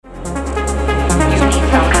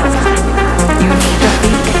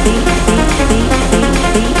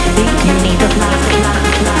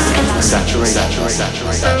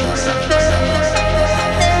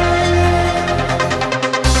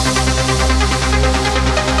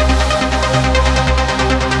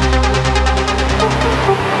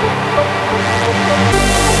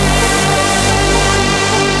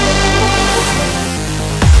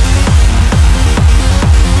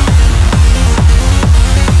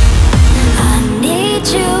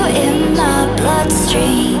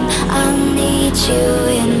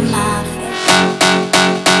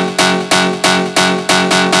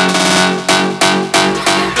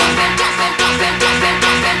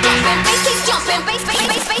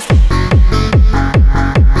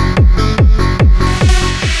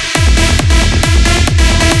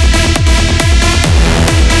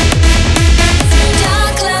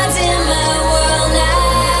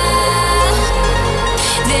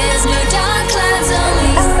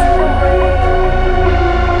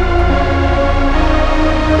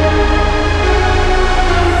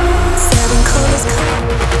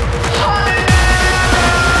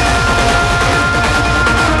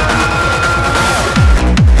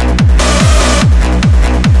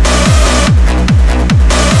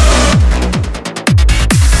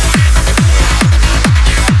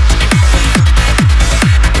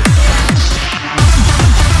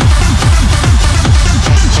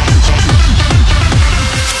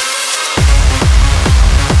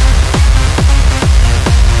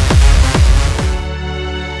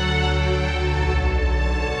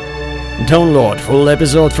Download full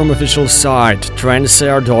episode from official site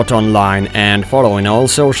tranceair.online and follow in all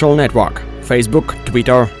social network: Facebook,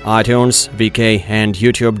 Twitter, iTunes, VK and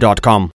YouTube.com.